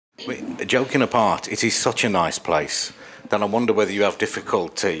Joking apart, it is such a nice place. Then I wonder whether you have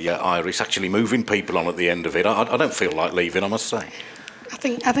difficulty, Iris, actually moving people on at the end of it. I don't feel like leaving, I must say. I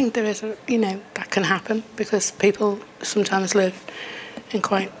think there is, that can happen because people sometimes live in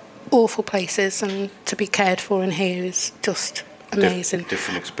quite awful places, and to be cared for in here is just amazing.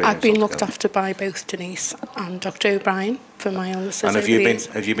 Different experience. I've been looked after by both Denise and Dr. O'Brien for my illnesses. And have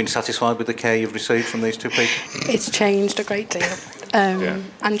you been satisfied with the care you've received from these two people? It's changed a great deal,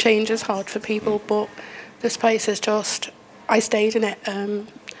 and change is hard for people. But this place is just. I stayed in it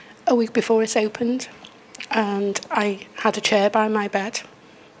a week before it opened, and I had a chair by my bed,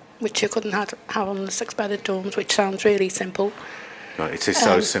 which you couldn't have on the 6-bedded dorms, which sounds really simple. Right, it is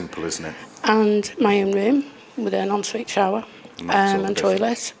so simple, isn't it? And my own room with an ensuite shower and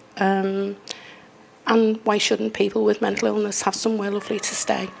toilet. And why shouldn't people with mental illness have somewhere lovely to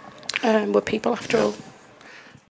stay? We're people after all.